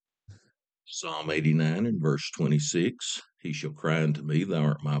Psalm 89 and verse 26, He shall cry unto me, Thou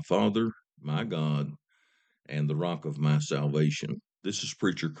art my Father, my God, and the rock of my salvation. This is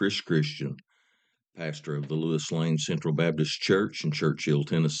Preacher Chris Christian, pastor of the Lewis Lane Central Baptist Church in Churchill,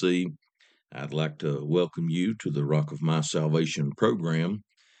 Tennessee. I'd like to welcome you to the Rock of My Salvation program.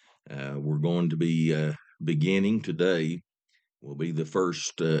 We're going to be beginning today. Will be the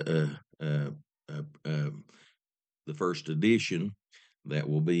first edition that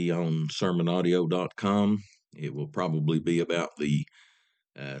will be on sermonaudio.com. It will probably be about the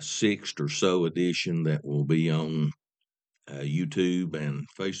sixth or so edition that will be on YouTube and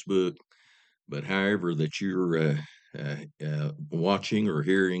Facebook. But however that you're watching or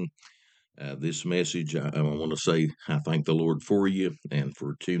hearing this message, I want to say I thank the Lord for you and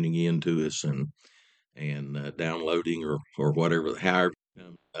for tuning in to us and downloading or whatever, however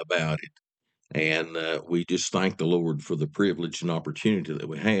about it. And we just thank the Lord for the privilege and opportunity that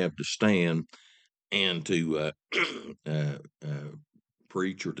we have to stand and to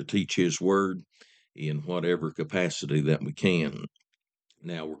preach or to teach His Word in whatever capacity that we can.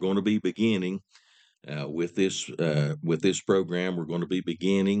 Now, we're going to be beginning with this program. We're going to be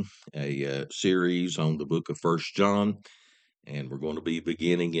beginning a series on the book of First John, and we're going to be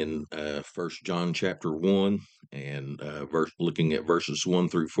beginning in First John chapter 1 and looking at verses 1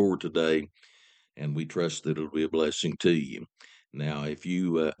 through 4 today. And we trust that it'll be a blessing to you. Now, if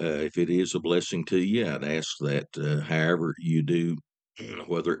it is a blessing to you, I'd ask that however you do,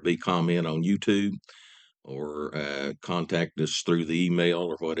 whether it be comment on YouTube or contact us through the email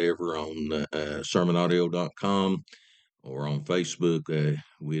or whatever on sermonaudio.com or on Facebook.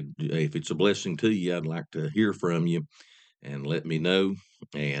 If it's a blessing to you, I'd like to hear from you and let me know.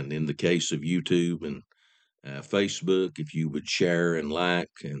 And in the case of YouTube and Facebook, if you would share and like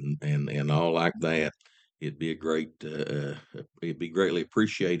and all like that, it'd be it'd be greatly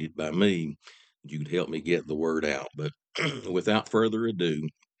appreciated by me. You could help me get the word out. But without further ado,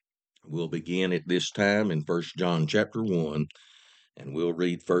 we'll begin at this time in First John chapter 1, and we'll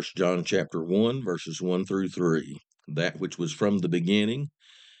read First John chapter 1, verses 1 through 3. That which was from the beginning,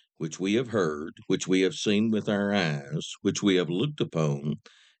 which we have heard, which we have seen with our eyes, which we have looked upon,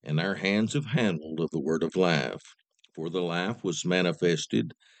 and our hands have handled of the word of life. For the life was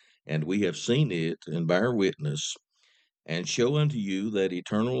manifested, and we have seen it, and bear witness, and show unto you that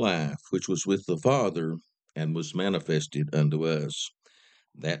eternal life which was with the Father, and was manifested unto us.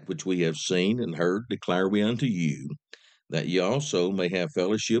 That which we have seen and heard declare we unto you, that ye also may have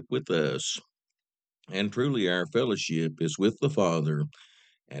fellowship with us. And truly our fellowship is with the Father,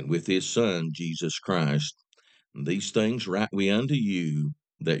 and with His Son, Jesus Christ. These things write we unto you,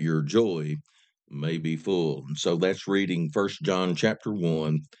 that your joy may be full. And so that's reading First John chapter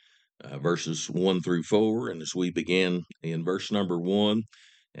 1, verses 1 through 4. And as we begin in verse number 1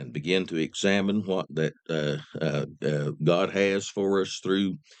 and begin to examine what that God has for us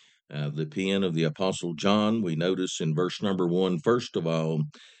through the pen of the Apostle John, we notice in verse number 1, first of all,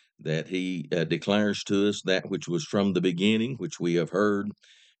 that he declares to us that which was from the beginning, which we have heard,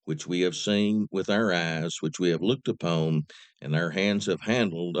 which we have seen with our eyes, which we have looked upon, and our hands have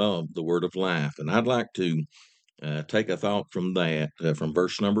handled of the word of life. And I'd like to take a thought from that, from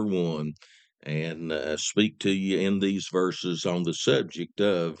verse number 1, and speak to you in these verses on the subject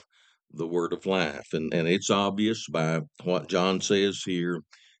of the word of life. And it's obvious by what John says here,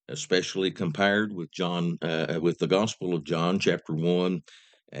 especially compared with with the Gospel of John, chapter 1,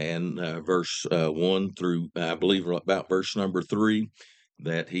 and verse 1 through, I believe, about verse number 3,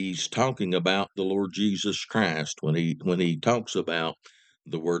 that he's talking about the Lord Jesus Christ when he talks about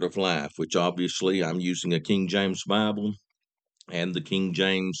the word of life, which obviously I'm using a King James Bible, and the King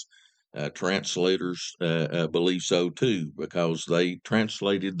James translators believe so too, because they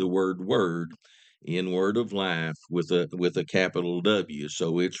translated the word in word of life with a capital W.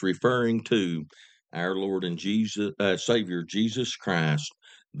 So it's referring to our Lord and Savior Jesus Christ,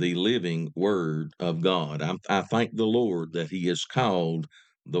 the living Word of God. I thank the Lord that He is called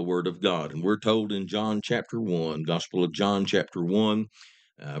the Word of God. And we're told in John chapter 1, Gospel of John chapter 1,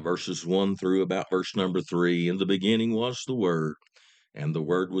 verses 1 through about verse number 3, in the beginning was the Word, and the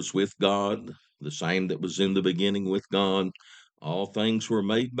Word was with God, the same that was in the beginning with God. All things were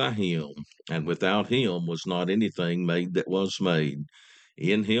made by Him, and without Him was not anything made that was made.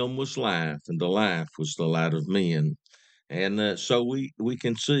 In Him was life, and the life was the light of men. And so we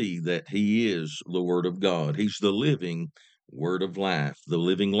can see that He is the Word of God. He's the living Word of life, the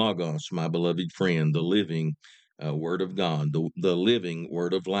living Logos, my beloved friend, the living Word of God, the living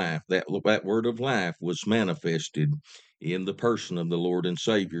Word of life. That Word of life was manifested in the person of the Lord and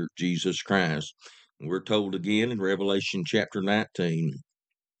Savior, Jesus Christ. We're told again in Revelation chapter 19,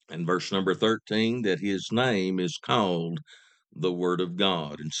 And verse number 13, that his name is called the Word of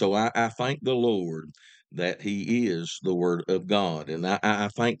God. And so I thank the Lord that he is the Word of God. And I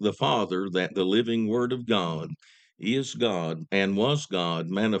thank the Father that the living Word of God is God and was God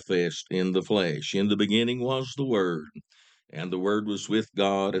manifest in the flesh. In the beginning was the Word, and the Word was with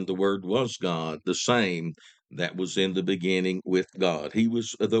God, and the Word was God, the same that was in the beginning with God.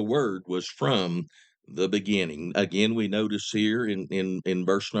 The Word was from the beginning. Again, we notice here in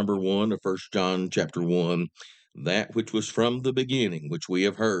verse number 1 of First John chapter 1, that which was from the beginning, which we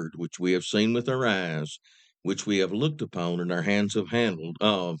have heard, which we have seen with our eyes, which we have looked upon and our hands have handled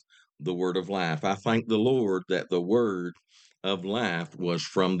of the word of life. I thank the Lord that the word of life was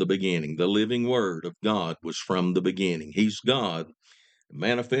from the beginning. The living word of God was from the beginning. He's God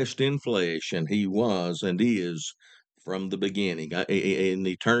manifest in flesh, and he was and is from the beginning. In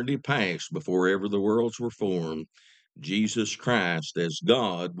eternity past, before ever the worlds were formed, Jesus Christ as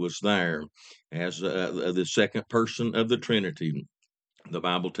God was there as the second person of the Trinity. The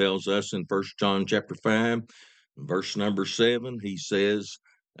Bible tells us in First John chapter 5, verse number 7, he says,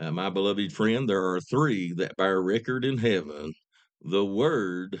 my beloved friend, there are three that bear record in heaven: the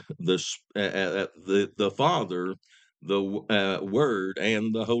Word, the Father, the Word,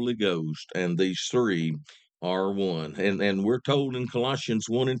 and the Holy Ghost. And these three are one. And we're told in Colossians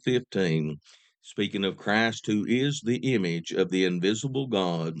 1 and 15, speaking of Christ, who is the image of the invisible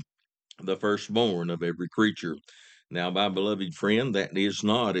God, the firstborn of every creature. Now, my beloved friend, that is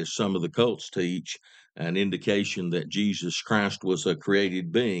not, as some of the cults teach, an indication that Jesus Christ was a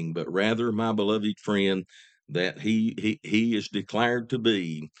created being, but rather, my beloved friend, that he is declared to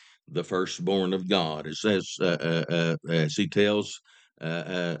be the firstborn of God, as he tells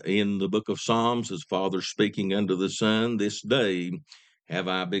in the book of Psalms, his Father speaking unto the Son, this day have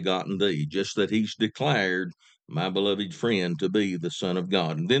I begotten thee. Just that he's declared, my beloved friend, to be the Son of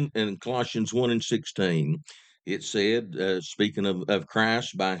God. And then in Colossians 1 and 16, it said, speaking of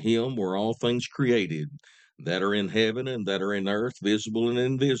Christ, by him were all things created that are in heaven and that are in earth, visible and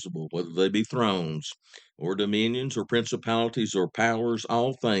invisible, whether they be thrones or dominions or principalities or powers,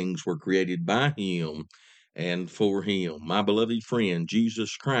 all things were created by him and for him. My beloved friend,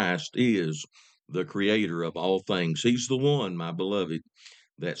 Jesus Christ is the creator of all things. He's the one, my beloved,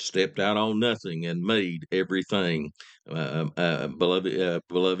 that stepped out on nothing and made everything,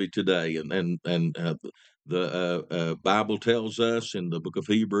 beloved today. And the Bible tells us in the book of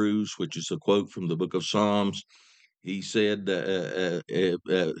Hebrews, which is a quote from the book of Psalms, he said,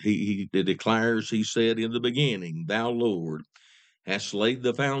 he declares, he said, in the beginning, thou Lord hast laid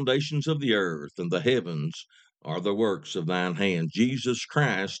the foundations of the earth, and the heavens are the works of thine hand. Jesus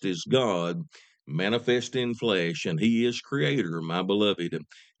Christ is God manifest in flesh, and he is creator, my beloved,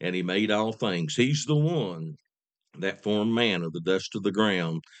 and he made all things. He's the one that formed man of the dust of the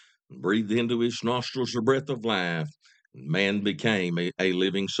ground, breathed into his nostrils the breath of life. Man became a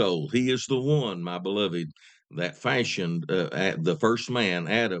living soul. He is the one, my beloved, that fashioned the first man,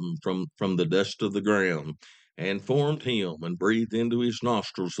 Adam, from the dust of the ground, and formed him and breathed into his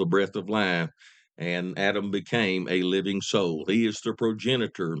nostrils the breath of life. And Adam became a living soul. He is the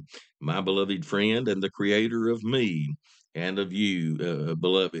progenitor, my beloved friend, and the creator of me and of you,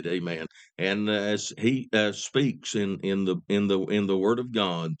 beloved. Amen. And as he speaks in the Word of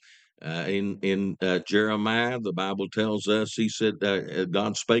God, in Jeremiah, the Bible tells us, he said,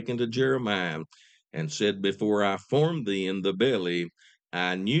 God spake unto Jeremiah and said, before I formed thee in the belly,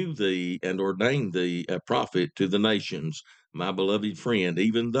 I knew thee and ordained thee a prophet to the nations. My beloved friend,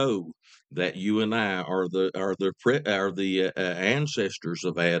 even though that you and I are the ancestors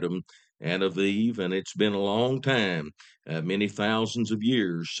of Adam and of Eve, and it's been a long time, many thousands of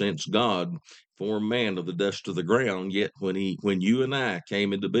years since God formed man of the dust of the ground. Yet when you and I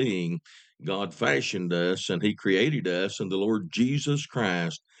came into being, God fashioned us and he created us, and the Lord Jesus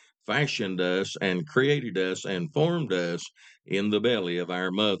Christ fashioned us and created us and formed us in the belly of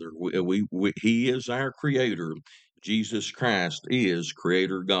our mother. He is our creator. Jesus Christ is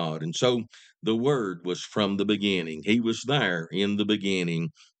creator God. And so the word was from the beginning. He was there in the beginning,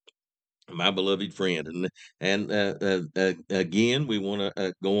 my beloved friend. And again, we want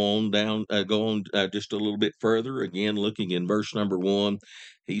to go on just a little bit further. Again, looking in verse number 1,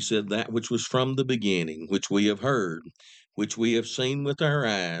 he said, that which was from the beginning, which we have heard, which we have seen with our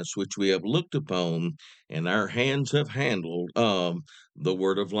eyes, which we have looked upon, and our hands have handled of the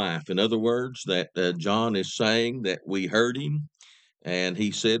word of life. In other words, that John is saying that we heard him, and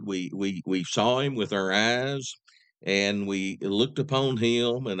he said we saw him with our eyes, and we looked upon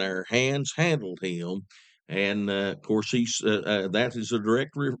him, and our hands handled him. And of course, that is a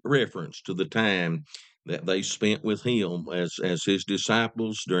direct reference to the time that they spent with him as his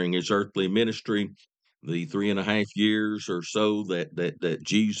disciples during his earthly ministry, the 3.5 years or so that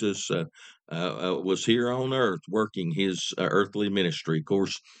Jesus was here on earth working his earthly ministry. Of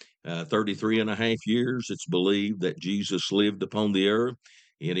course, 33.5 years, it's believed that Jesus lived upon the earth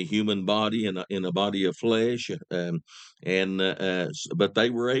in a human body, in a body of flesh, but they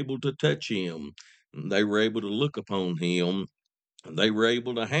were able to touch him. They were able to look upon him, they were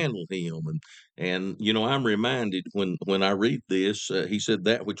able to handle him. And I'm reminded when I read this, he said,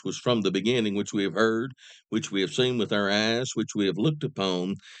 that which was from the beginning, which we have heard, which we have seen with our eyes, which we have looked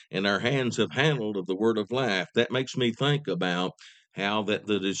upon, and our hands have handled of the word of life. That makes me think about how that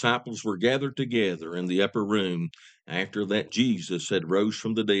the disciples were gathered together in the upper room after that Jesus had rose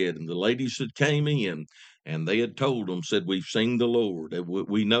from the dead, and the ladies had came in, and they had told them, said, we've seen the Lord,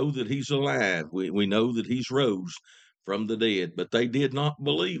 we know that he's alive, we know that he's rose from the dead. But they did not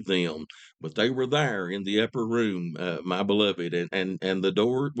believe them. But they were there in the upper room, my beloved, and the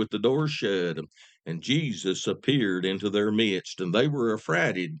door, with the door shut, and Jesus appeared into their midst, and they were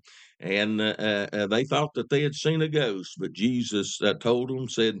affrighted, and they thought that they had seen a ghost. But Jesus told them,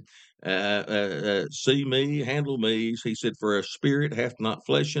 said, see me, handle me. He said, for a spirit hath not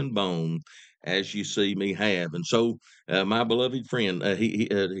flesh and bone, as you see me have. And so, my beloved friend,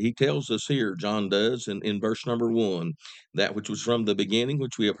 he tells us here, John does, in verse number 1, that which was from the beginning,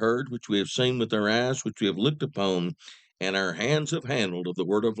 which we have heard, which we have seen with our eyes, which we have looked upon, and our hands have handled of the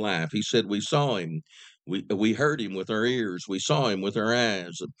word of life. He said, we saw him. We heard him with our ears, we saw him with our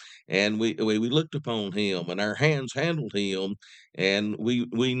eyes, and we looked upon him, and our hands handled him, and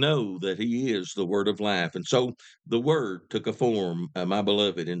we know that he is the word of life. And so the word took a form, my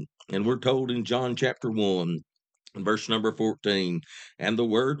beloved, and we're told in John chapter 1, verse number 14, and the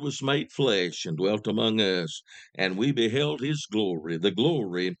word was made flesh and dwelt among us, and we beheld his glory, the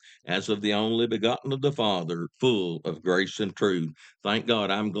glory as of the only begotten of the Father, full of grace and truth. Thank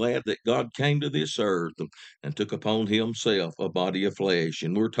God. I'm glad that God came to this earth and took upon himself a body of flesh.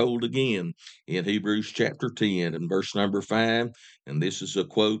 And we're told again in Hebrews chapter 10 and verse number 5, and this is a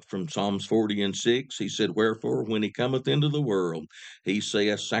quote from Psalms 40:6. He said, wherefore, when he cometh into the world, he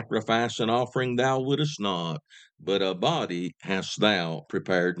saith, sacrifice and offering thou wouldest not, but a body hast thou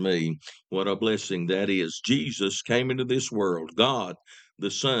prepared me. What a blessing that is. Jesus came into this world. God,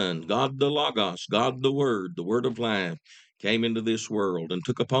 the Son, God the Logos, God the Word of life, came into this world and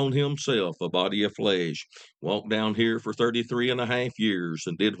took upon himself a body of flesh, walked down here for 33.5 years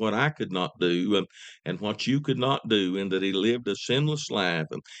and did what I could not do, and what you could not do, in that he lived a sinless life.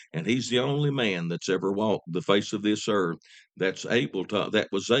 And he's the only man that's ever walked the face of this earth that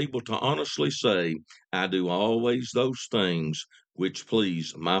was able to honestly say, I do always those things which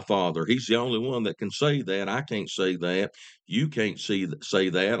please my Father. He's the only one that can say that. I can't say that. You can't say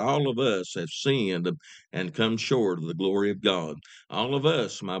that. All of us have sinned and come short of the glory of God. All of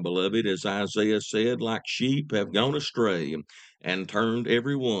us, my beloved, as Isaiah said, like sheep have gone astray and turned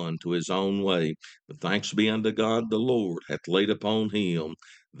every one to his own way. But thanks be unto God, the Lord hath laid upon him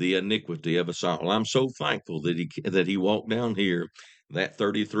the iniquity of us all. I'm so thankful that he walked down here that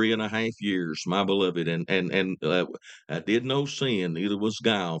 33.5 years, my beloved, and did no sin, neither was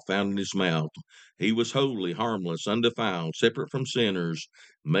guile found in his mouth. He was holy, harmless, undefiled, separate from sinners,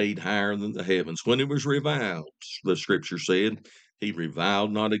 made higher than the heavens. When he was reviled, the scripture said, he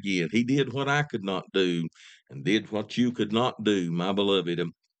reviled not again. He did what I could not do, and did what you could not do, my beloved.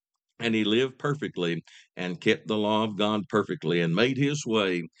 And he lived perfectly and kept the law of God perfectly, and made his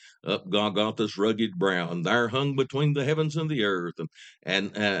way up Golgotha's rugged brow, and there hung between the heavens and the earth,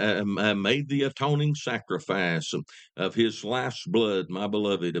 and made the atoning sacrifice of his life's blood, my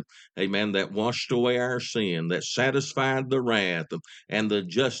beloved. Amen. That washed away our sin, that satisfied the wrath and the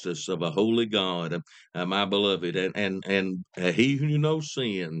justice of a holy God, my beloved. And he who knew no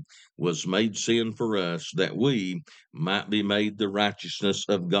sin was made sin for us, that we might be made the righteousness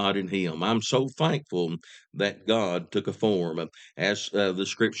of God in him. I'm so thankful that God took a form, as the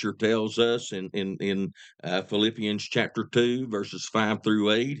scripture tells us in Philippians chapter 2, verses 5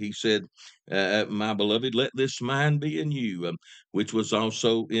 through 8. He said, my beloved, let this mind be in you, which was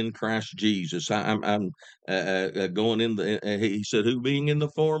also in Christ Jesus. I'm going in he said, who being in the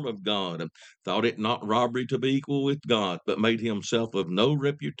form of God, thought it not robbery to be equal with God, but made himself of no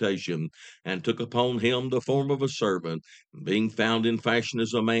reputation, and took upon him the form of a servant. Being found in fashion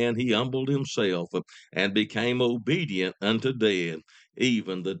as a man, he humbled himself and became obedient unto death,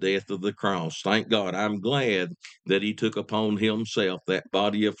 even the death of the cross. Thank God. I'm glad that he took upon himself that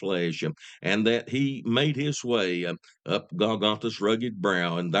body of flesh, and that he made his way up Golgotha's rugged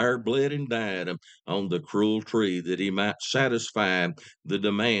brow, and there bled and died on the cruel tree, that he might satisfy the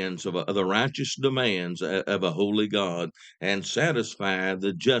demands of the righteous demands of a holy God, and satisfy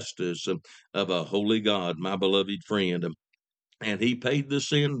the justice of a holy God, my beloved friend. And he paid the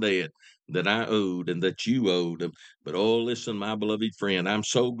sin debt that I owed and that you owed. But oh, listen, my beloved friend, I'm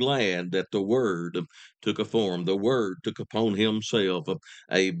so glad that the Word took a form. The Word took upon himself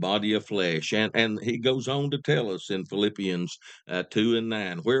a body of flesh. And he goes on to tell us in Philippians 2 and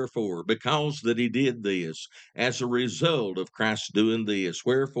 9, wherefore, because that he did this, as a result of Christ doing this,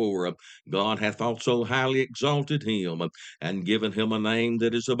 wherefore God hath also highly exalted him and given him a name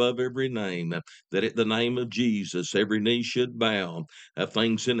that is above every name, that at the name of Jesus every knee should bow, of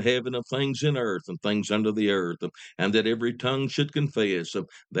things in heaven, of things in earth, and things under the earth, and that every tongue should confess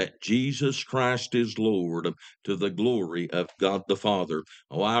that Jesus Christ is Lord, to the glory of God the Father.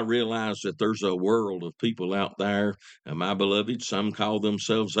 Oh, I realize that there's a world of people out there, my beloved, some call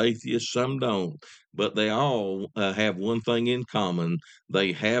themselves atheists, some don't, but they all have one thing in common.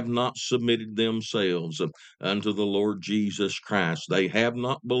 They have not submitted themselves unto the Lord Jesus Christ. They have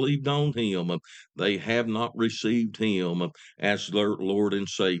not believed on him. They have not received him as their Lord and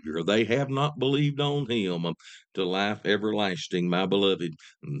Savior. They have not believed on him to life everlasting, my beloved.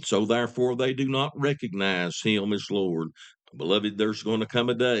 And so therefore they do not recognize him as Lord. Beloved, there's going to come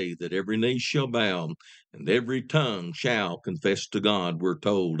a day that every knee shall bow and every tongue shall confess to God, we're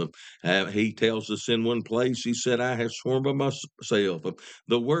told. He tells us in one place, he said, I have sworn by myself,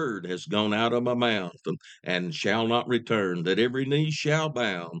 the word has gone out of my mouth and shall not return, that every knee shall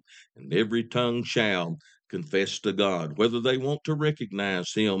bow and every tongue shall confess to God, whether they want to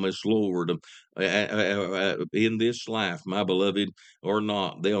recognize him as Lord in this life, my beloved, or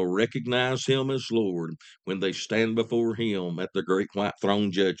not. They'll recognize him as Lord when they stand before him at the great white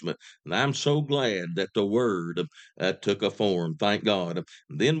throne judgment. And I'm so glad that the word took a form. Thank God.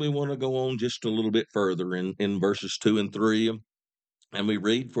 Then we want to go on just a little bit further in verses 2 and 3. And we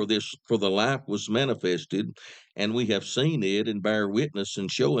read, for the life was manifested, and we have seen it, and bear witness, and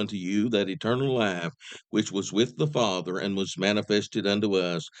show unto you that eternal life which was with the Father, and was manifested unto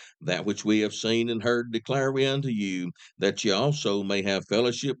us. That which we have seen and heard declare we unto you, that ye also may have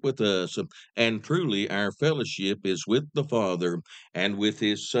fellowship with us. And truly our fellowship is with the Father and with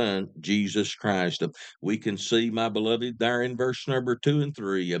his Son, Jesus Christ. We can see, my beloved, there in verse number 2 and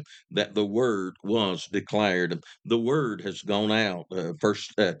 3, that the word was declared. The word has gone out.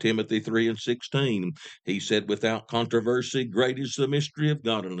 First Timothy 3 and 16, he said, without controversy, great is the mystery of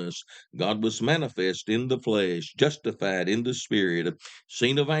godliness. God was manifest in the flesh, justified in the spirit,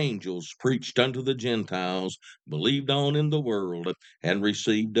 seen of angels, preached unto the Gentiles, believed on in the world, and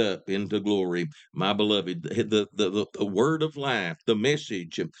received up into glory. My beloved, the word of life, the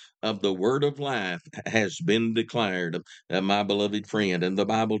message of the word of life has been declared, my beloved friend. And the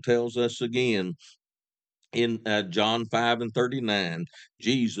Bible tells us again, in John 5 and 39,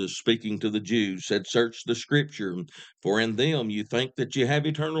 Jesus speaking to the Jews said, search the scripture, for in them you think that you have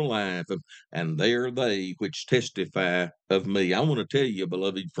eternal life, and they are they which testify of me. I want to tell you,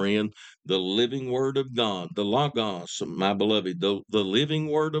 beloved friend, the living word of God, the Logos, my beloved, the living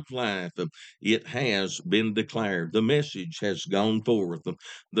word of life, it has been declared. The message has gone forth.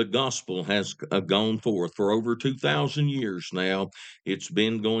 The gospel has gone forth for over 2,000 years now. It's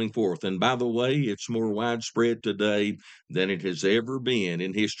been going forth. And by the way, it's more widespread today than it has ever been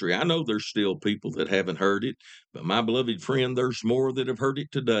in history. I know there's still people that haven't heard it, but my beloved friend, there's more that have heard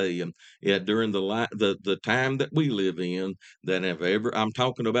it today. And during the time that we live in, than have ever. I'm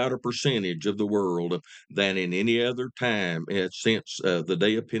talking about a percentage of the world than in any other time since the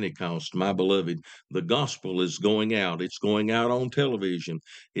day of Pentecost. My beloved, the gospel is going out. It's going out on television.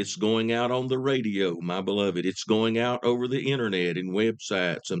 It's going out on the radio. My beloved, it's going out over the internet and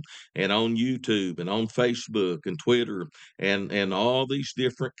websites and on YouTube and on Facebook and Twitter and all these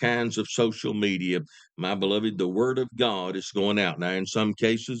different kinds of social media. My beloved, the word of God is going out. Now, in some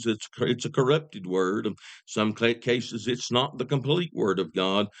cases, it's a corrupted word. Some cases, it's not the complete word of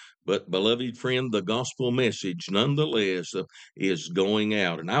God. But, beloved friend, the gospel message, nonetheless, is going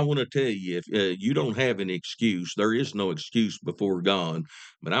out. And I want to tell you, if you don't have any excuse, there is no excuse before God.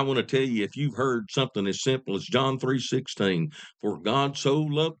 But I want to tell you, if you've heard something as simple as John 3:16, for God so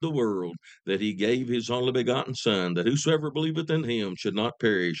loved the world that he gave his only begotten Son, that whosoever believeth in him should not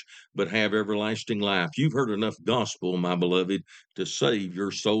perish, but have everlasting life. You've heard enough gospel, my beloved, to save your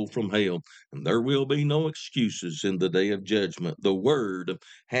soul from hell. And there will be no excuses in the day of judgment. The word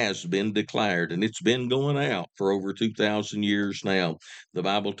has has been declared, and it's been going out for over 2,000 years now. The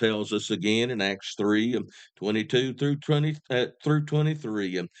Bible tells us again in Acts 3, 22 through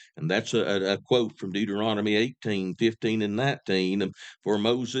 23, and that's a quote from Deuteronomy 18, 15, and 19. For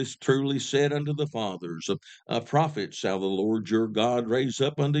Moses truly said unto the fathers, a prophet shall the Lord your God raise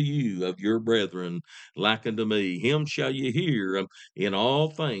up unto you of your brethren, like unto me. Him shall ye hear in all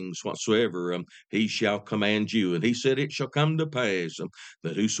things whatsoever he shall command you. And he said, it shall come to pass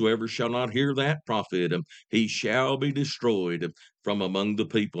that whosoever shall not hear that prophet, he shall be destroyed from among the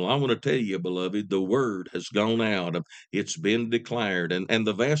people. I want to tell you, beloved, the word has gone out. It's been declared. And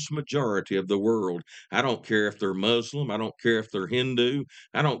the vast majority of the world, I don't care if they're Muslim, I don't care if they're Hindu,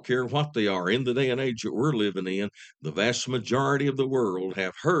 I don't care what they are. In the day and age that we're living in, the vast majority of the world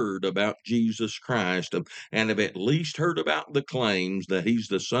have heard about Jesus Christ and have at least heard about the claims that he's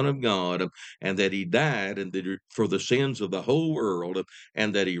the Son of God and that he died and that for the sins of the whole world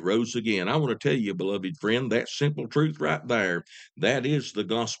and that he rose again. I want to tell you, beloved friend, that simple truth right there, that is the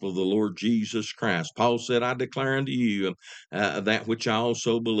gospel of the Lord Jesus Christ. Paul said, I declare unto you that which I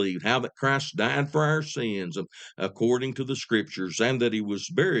also believe, how that Christ died for our sins according to the scriptures, and that he was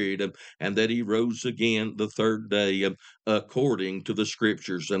buried, and that he rose again the third day according to the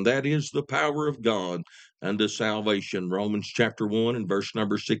scriptures. And that is the power of God unto salvation. Romans chapter 1 and verse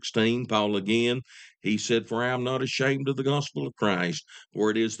number 16, Paul again, he said, for I am not ashamed of the gospel of Christ,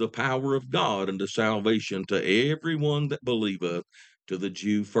 for it is the power of God unto salvation to everyone that believeth, to the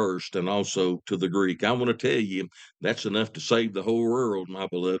Jew first and also to the Greek. I want to tell you, that's enough to save the whole world, my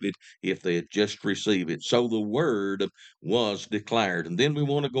beloved, if they just receive it. So the word was declared. And then we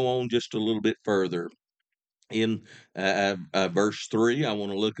want to go on just a little bit further. In verse 3, I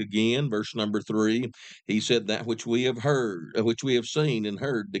want to look again, verse number 3. He said, that which we have heard, which we have seen and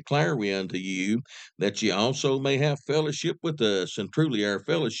heard, declare we unto you, that ye also may have fellowship with us. And truly our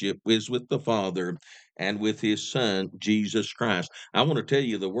fellowship is with the Father and with his Son, Jesus Christ. I want to tell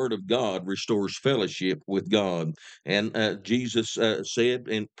you, the Word of God restores fellowship with God. And Jesus said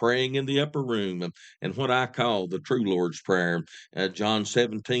in praying in the upper room, and what I call the true Lord's Prayer, John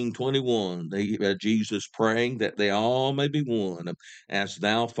 17:21, Jesus praying that they all may be one, as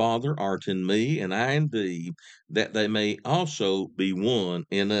thou, Father, art in me, and I in thee, that they may also be one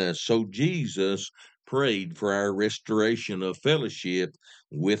in us. So Jesus prayed for our restoration of fellowship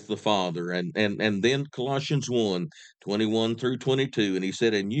with the Father. And then Colossians 1:21 through 22, and he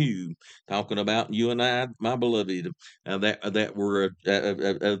said, and you, talking about you and I, my beloved, that were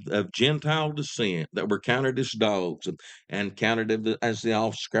of Gentile descent, that were counted as dogs, and counted as the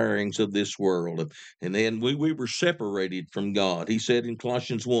offscourings of this world. And then we were separated from God. He said in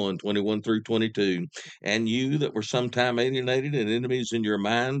Colossians 1:21 through 22, and you that were sometime alienated and enemies in your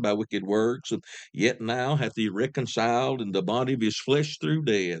mind by wicked works, yet now hath he reconciled in the body of his flesh through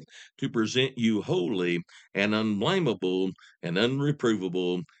death, to present you holy and unblameable and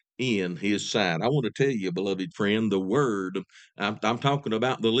unreprovable in his sight. I want to tell you, beloved friend, the word, I'm talking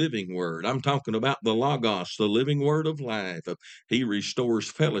about the living word. I'm talking about the Logos, the living word of life. He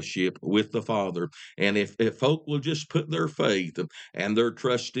restores fellowship with the Father. And if folk will just put their faith and their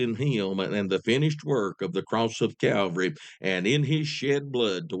trust in him and the finished work of the cross of Calvary and in his shed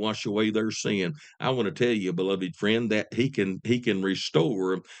blood to wash away their sin, I want to tell you, beloved friend, that he can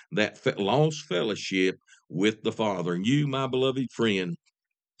restore that lost fellowship with the Father. And you, my beloved friend,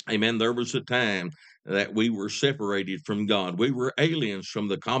 amen, there was a time that we were separated from God. We were aliens from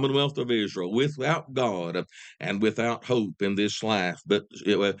the commonwealth of Israel, without God and without hope in this life. But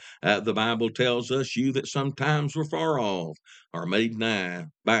the Bible tells us, you that sometimes were far off are made nigh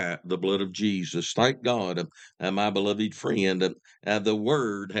by the blood of Jesus. Thank God, my beloved friend. The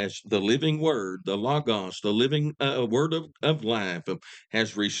Word has, the living Word, the Logos, the living Word of life,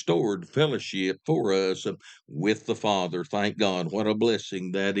 has restored fellowship for us with the Father. Thank God. What a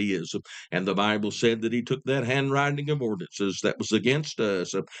blessing that is. And the Bible said that he took that handwriting of ordinances that was against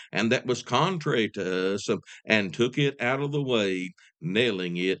us and that was contrary to us and took it out of the way,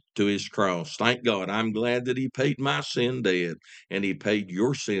 nailing it to his cross. Thank God. I'm glad that he paid my sin debt and he paid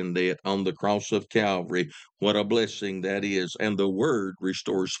your sin debt on the cross of Calvary. What a blessing that is. And the Word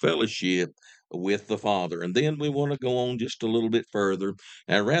restores fellowship with the Father. And then we want to go on just a little bit further.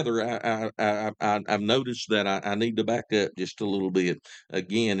 And rather, I've noticed that I need to back up just a little bit.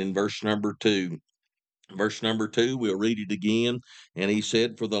 Again, in verse number 2. Verse number 2, we'll read it again. And he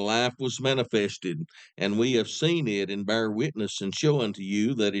said, "For the life was manifested, and we have seen it, and bear witness, and show unto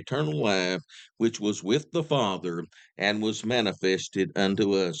you that eternal life which was with the Father and was manifested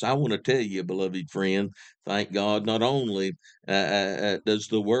unto us." I want to tell you, beloved friend, thank God, not only does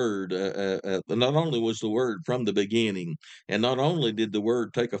the Word, not only was the Word from the beginning, and not only did the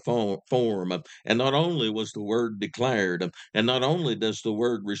Word take a form, and not only was the Word declared, and not only does the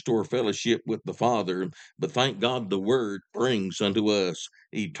Word restore fellowship with the Father, but thank God the Word brings unto us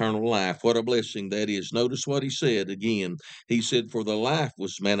eternal life. What a blessing that is. Notice what he said again. He said, "For the life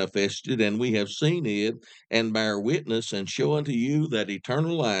was manifested, and we have seen it, and bear witness, and show unto you that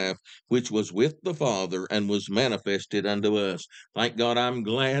eternal life which was with the Father and was manifested unto us." Thank God, I'm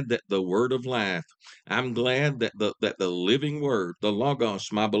glad that the word of life, I'm glad that the living word, the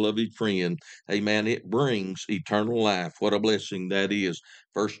Logos, my beloved friend, amen, it brings eternal life. What a blessing that is.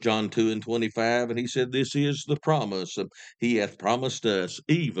 1 John 2:25, and he said, "This is the promise. He hath promised us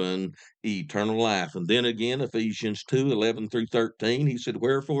even eternal life." And then again, Ephesians 2:11 through 13, he said,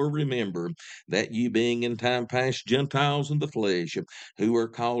 "Wherefore remember that ye being in time past Gentiles in the flesh, who are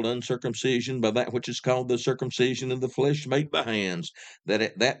called uncircumcision by that which is called the circumcision of the flesh made by hands, that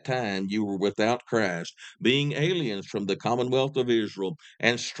at that time you were without Christ, being aliens from the commonwealth of Israel,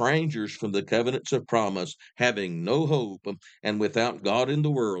 and strangers from the covenants of promise, having no hope, and without God in the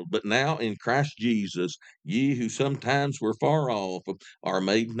world. But now in Christ Jesus, ye who sometimes were far off are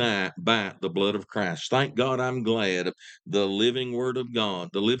made nigh by the blood of Christ." Thank God, I'm glad the living word of God,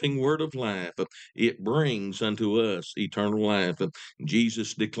 the living word of life, it brings unto us eternal life.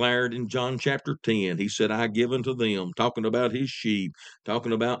 Jesus declared in John chapter 10, he said, "I give unto them," talking about his sheep,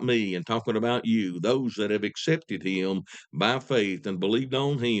 talking about me, and talking about you, "those that have accepted him by faith and believed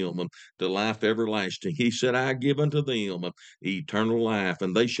on him, to life everlasting." He said, "I give unto them eternal life,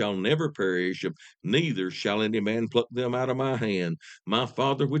 and they shall never perish, neither shall any man pluck them out of my hand. My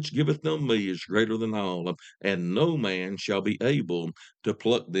Father which giveth them me is greater than all, and no man shall be able to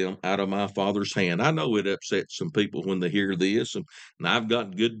pluck them out of my Father's hand." I know it upsets some people when they hear this, and I've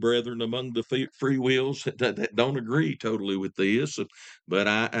got good brethren among the free wills that don't agree totally with this, but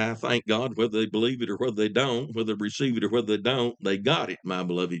I thank God, whether they believe it or whether they don't, whether they receive it or whether they don't, they got it, my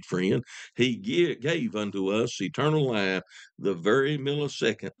beloved friend. He gave unto us eternal life the very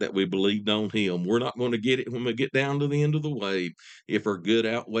millisecond that we believed on him. We're not going to get it when we get down to the end of the way. If our good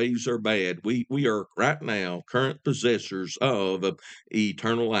outweighs our bad, we are right now current possessors of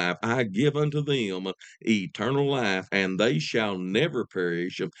eternal life. "I give unto them eternal life, and they shall never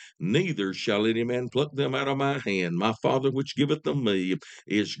perish, neither shall any man pluck them out of my hand. My Father which giveth them me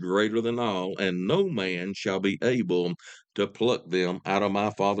is greater than all, and no man shall be able to pluck them out of my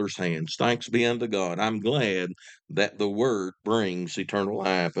Father's hands." Thanks be unto God. I'm glad that the word brings eternal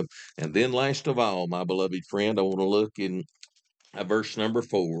life. And then last of all, my beloved friend, I want to look in verse number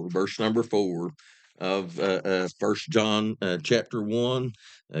 4 of 1 John chapter 1.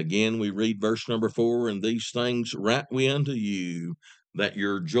 Again, we read verse number 4, "And these things write we unto you, that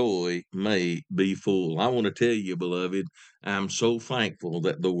your joy may be full." I want to tell you, beloved, I'm so thankful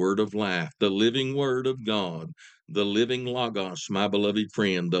that the word of life, the living word of God, the living Logos, my beloved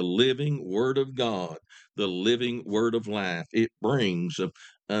friend, the living word of God, the living word of life, it brings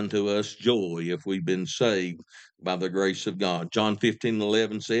unto us joy if we've been saved by the grace of God. John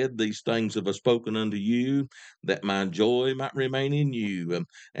 15:11 said, "These things have I spoken unto you, that my joy might remain in you,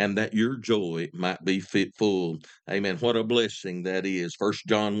 and that your joy might be full." Amen. What a blessing that is. 1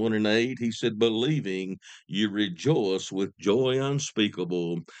 John 1:8, he said, "Believing you rejoice with joy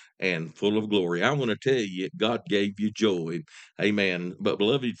unspeakable and full of glory." I want to tell you, God gave you joy. Amen. But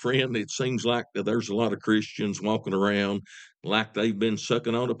beloved friend, it seems like there's a lot of Christians walking around like they've been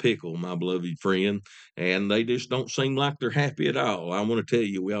sucking on a pickle, my beloved friend, and they just don't seem like they're happy at all. I want to tell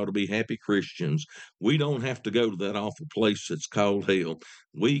you, we ought to be happy Christians. We don't have to go to that awful place that's called hell.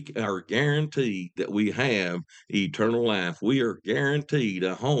 We are guaranteed that we have eternal life. We are guaranteed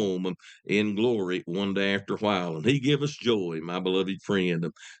a home in glory one day after a while. And he give us joy, my beloved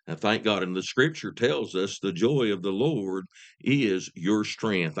friend. And thank God. And the scripture tells us the joy of the Lord is your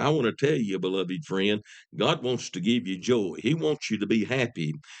strength. I want to tell you, beloved friend, God wants to give you joy. He wants you to be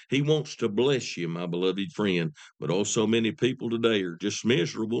happy. He wants to bless you, my beloved friend. But also many people today are just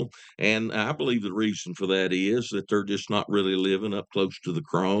miserable. And I believe the reason for that is that they're just not really living up close to the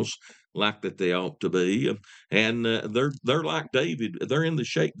cross. like that they ought to be. And they're like David. They're in the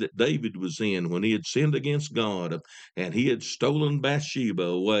shape that David was in when he had sinned against God, and he had stolen Bathsheba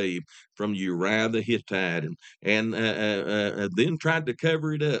away from Uriah the Hittite, and then tried to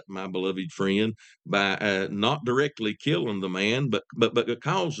cover it up, my beloved friend, by not directly killing the man, but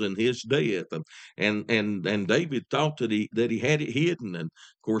causing his death. And David thought that he had it hidden, and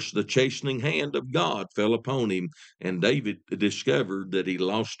of course the chastening hand of God fell upon him, and David discovered that he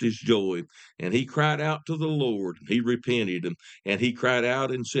lost his joy, and he cried out to the Lord. He repented, and he cried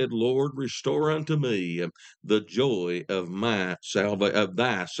out and said, "Lord, restore unto me the joy of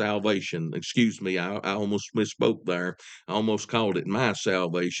thy salvation." Excuse me, I almost misspoke there. I almost called it my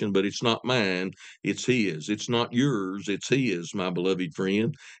salvation, but it's not mine. It's his. It's not yours. It's his, my beloved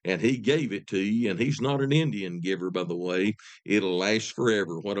friend. And he gave it to you. And he's not an Indian giver, by the way. It'll last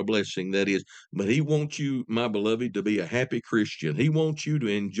forever. What a blessing that is. But he wants you, my beloved, to be a happy Christian. He wants you to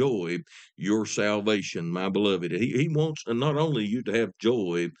enjoy your salvation, my beloved. He wants not only you to have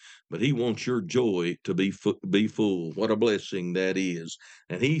joy, but he wants your joy to be full. What a blessing that is.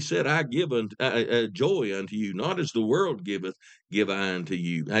 And he said, "I give joy unto you, not as the world giveth, give I unto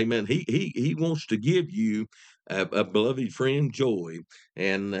you." Amen. He wants to give you a beloved friend joy,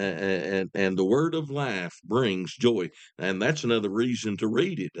 and the word of life brings joy, and that's another reason to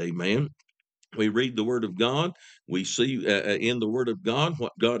read it. Amen. We read the Word of God. We see in the Word of God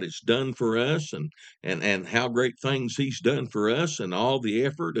what God has done for us, and how great things He's done for us, and all the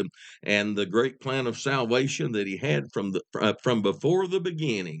effort and the great plan of salvation that He had from before the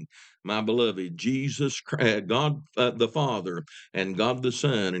beginning. My beloved, God the Father, and God the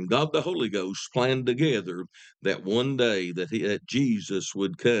Son, and God the Holy Ghost planned together that one day that Jesus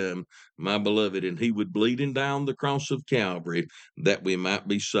would come, my beloved, and He would bleed and die on the cross of Calvary that we might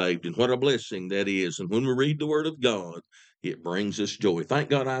be saved. And what a blessing that is. And when we read the Word of God, it brings us joy. Thank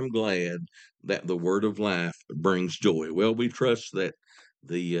God, I'm glad that the Word of life brings joy. Well, we trust that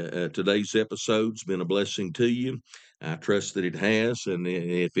the today's episode's been a blessing to you. I trust that it has, and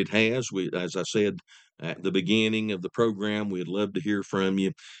if it has, as I said at the beginning of the program, we'd love to hear from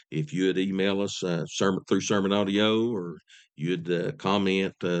you. If you would email us through Sermon Audio, or you'd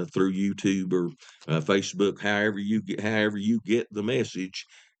comment through YouTube or Facebook, however you get the message.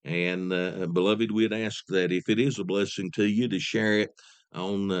 And beloved, we'd ask that if it is a blessing to you, to share it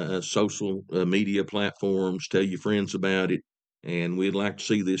on social media platforms. Tell your friends about it, and we'd like to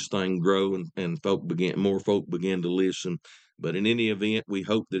see this thing grow, and more folk begin to listen. But in any event, we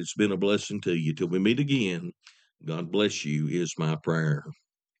hope that it's been a blessing to you. Till we meet again, God bless you is my prayer.